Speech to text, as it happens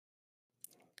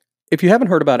If you haven't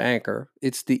heard about Anchor,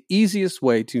 it's the easiest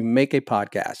way to make a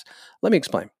podcast. Let me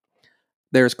explain.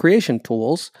 There's creation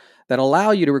tools that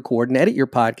allow you to record and edit your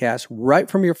podcast right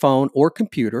from your phone or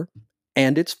computer,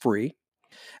 and it's free.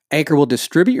 Anchor will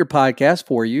distribute your podcast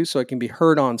for you so it can be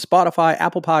heard on Spotify,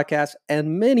 Apple Podcasts,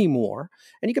 and many more.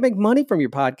 And you can make money from your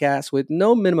podcast with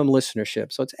no minimum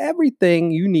listenership. So it's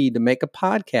everything you need to make a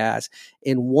podcast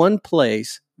in one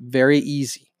place, very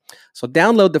easy. So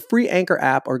download the free Anchor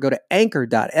app or go to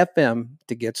anchor.fm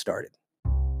to get started.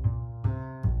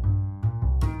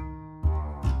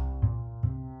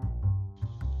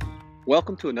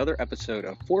 Welcome to another episode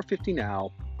of 450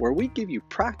 Now, where we give you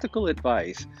practical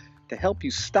advice to help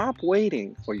you stop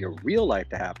waiting for your real life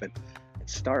to happen and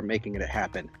start making it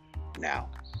happen now.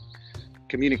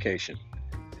 Communication.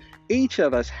 Each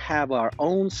of us have our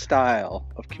own style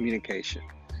of communication.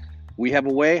 We have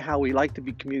a way how we like to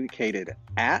be communicated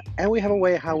at, and we have a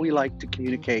way how we like to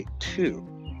communicate to.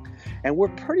 And we're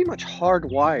pretty much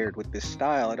hardwired with this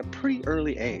style at a pretty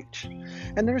early age.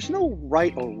 And there's no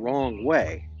right or wrong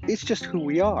way. It's just who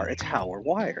we are. It's how we're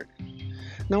wired.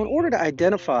 Now, in order to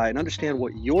identify and understand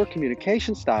what your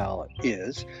communication style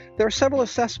is, there are several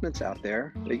assessments out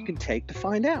there that you can take to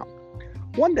find out.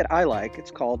 One that I like,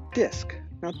 it's called DISC.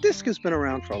 Now, DISC has been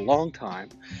around for a long time,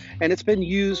 and it's been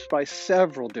used by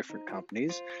several different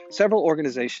companies. Several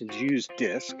organizations use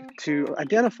DISC to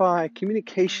identify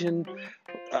communication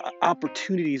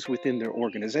opportunities within their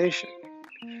organization.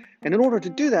 And in order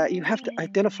to do that, you have to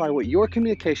identify what your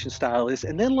communication style is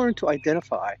and then learn to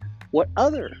identify what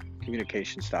other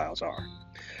communication styles are.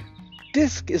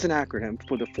 DISC is an acronym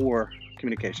for the four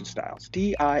communication styles,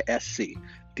 DISC.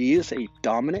 D is a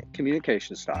dominant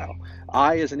communication style.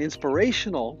 I is an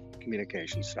inspirational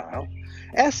communication style.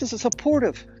 S is a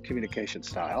supportive communication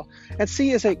style. And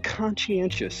C is a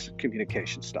conscientious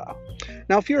communication style.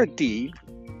 Now, if you're a D,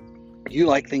 you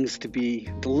like things to be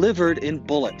delivered in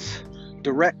bullets,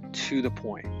 direct to the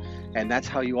point. And that's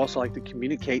how you also like to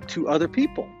communicate to other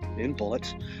people, in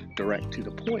bullets, direct to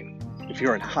the point. If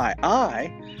you're in high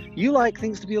I, you like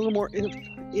things to be a little more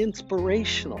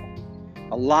inspirational.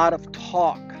 A lot of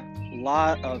talk, a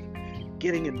lot of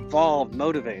getting involved,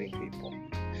 motivating people.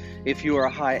 If you are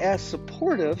a high S,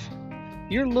 supportive,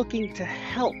 you're looking to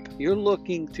help. You're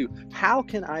looking to, how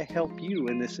can I help you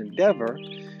in this endeavor?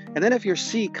 And then if you're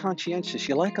C, conscientious,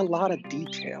 you like a lot of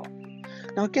detail.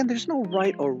 Now again, there's no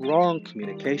right or wrong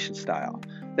communication style.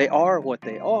 They are what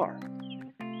they are.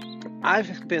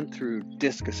 I've been through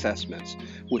DISC assessments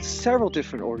with several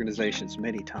different organizations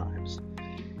many times.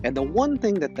 And the one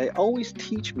thing that they always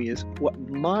teach me is what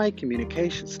my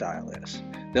communication style is.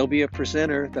 There'll be a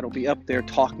presenter that'll be up there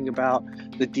talking about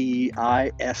the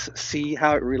DISC,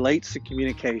 how it relates to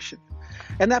communication.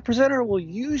 And that presenter will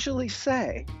usually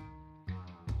say,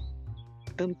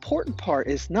 the important part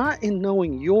is not in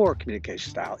knowing your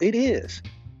communication style. It is.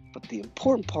 But the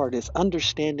important part is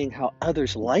understanding how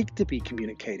others like to be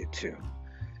communicated to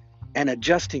and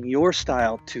adjusting your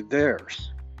style to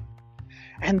theirs.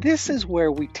 And this is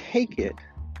where we take it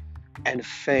and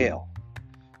fail.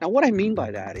 Now, what I mean by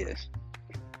that is,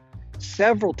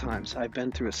 several times I've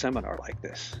been through a seminar like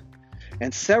this,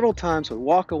 and several times we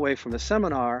walk away from the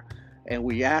seminar and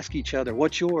we ask each other,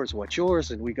 what's yours? What's yours?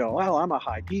 And we go, well, I'm a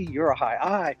high D, you're a high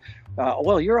I.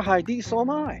 Well, you're a high D, so am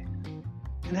I.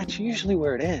 And that's usually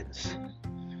where it ends.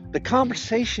 The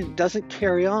conversation doesn't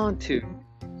carry on to,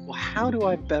 well, how do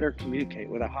I better communicate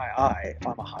with a high I if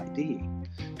I'm a high D?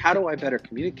 How do I better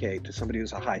communicate to somebody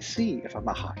who's a high C if I'm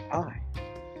a high I?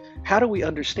 How do we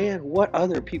understand what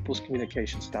other people's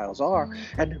communication styles are?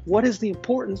 And what is the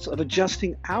importance of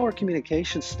adjusting our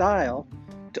communication style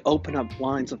to open up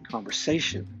lines of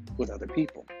conversation with other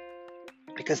people?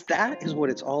 Because that is what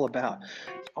it's all about.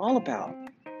 It's all about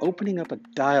opening up a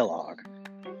dialogue,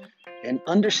 and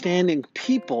understanding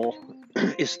people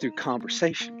is through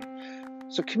conversation.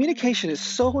 So communication is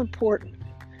so important.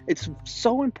 It's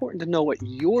so important to know what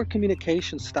your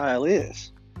communication style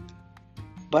is.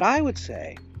 But I would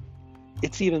say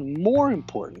it's even more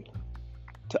important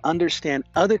to understand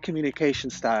other communication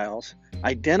styles,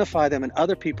 identify them in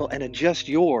other people, and adjust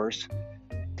yours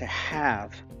to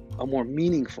have a more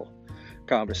meaningful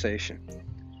conversation.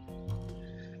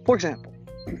 For example,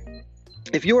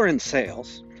 if you're in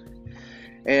sales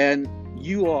and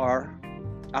you are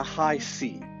a high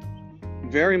C,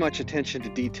 very much attention to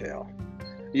detail,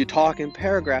 you talk in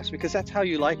paragraphs because that's how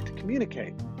you like to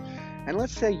communicate. And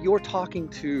let's say you're talking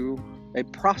to a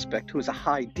prospect who is a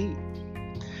high D.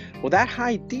 Well, that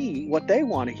high D, what they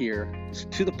want to hear is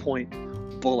to the point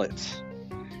bullets.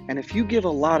 And if you give a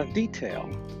lot of detail,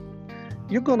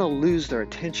 you're going to lose their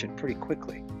attention pretty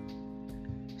quickly.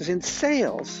 Because in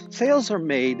sales are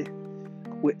made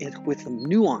with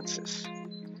nuances.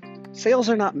 Sales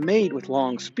are not made with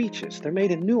long speeches. They're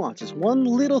made in nuances. One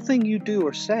little thing you do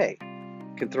or say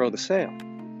can throw the sale.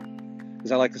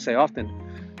 As I like to say often,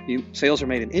 sales are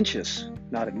made in inches,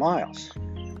 not in miles.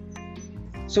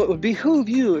 So it would behoove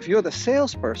you, if you're the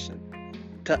salesperson,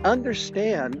 to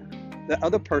understand the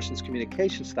other person's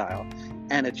communication style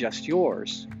and adjust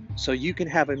yours so you can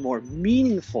have a more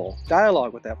meaningful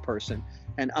dialogue with that person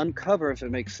and uncover if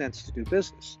it makes sense to do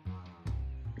business.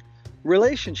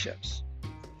 Relationships.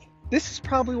 This is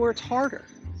probably where it's harder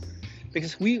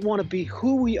because we want to be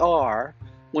who we are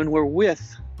when we're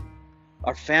with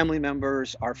our family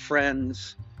members, our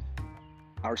friends,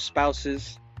 our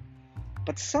spouses.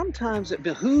 But sometimes it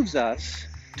behooves us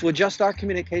to adjust our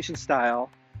communication style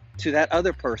to that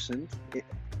other person's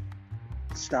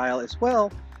style as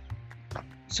well,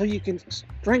 so you can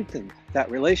strengthen that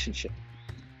relationship.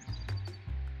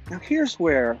 Now here's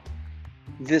where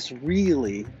this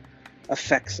really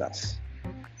affects us.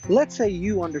 Let's say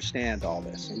you understand all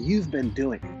this and you've been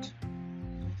doing it.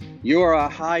 You're a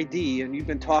high D and you've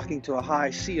been talking to a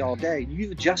high C all day.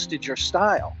 You've adjusted your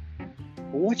style.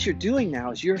 But what you're doing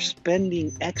now is you're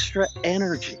spending extra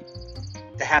energy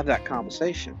to have that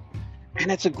conversation.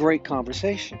 And it's a great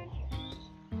conversation.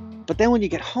 But then when you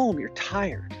get home, you're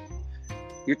tired.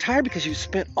 You're tired because you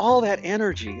spent all that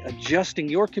energy adjusting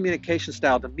your communication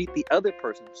style to meet the other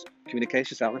person's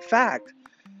communication style. In fact,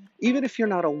 even if you're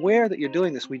not aware that you're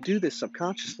doing this, we do this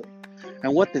subconsciously.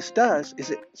 And what this does is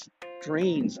it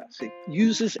drains us. It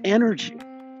uses energy.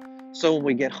 So when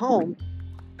we get home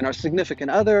and our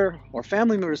significant other or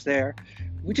family members there,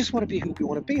 we just want to be who we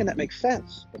want to be, and that makes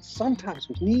sense. But sometimes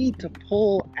we need to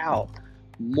pull out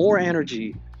more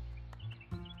energy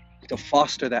to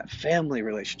foster that family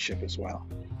relationship as well.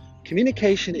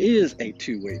 Communication is a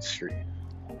two-way street.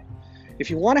 If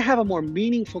you want to have a more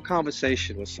meaningful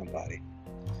conversation with somebody,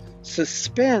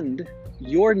 suspend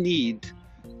your need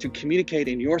to communicate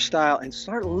in your style and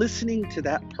start listening to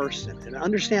that person and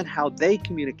understand how they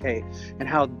communicate and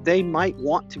how they might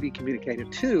want to be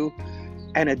communicated to,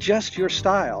 and adjust your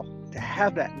style to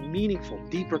have that meaningful,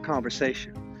 deeper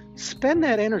conversation. Spend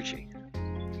that energy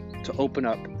to open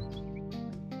up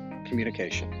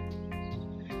communication.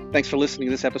 Thanks for listening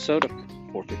to this episode of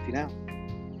 450 Now.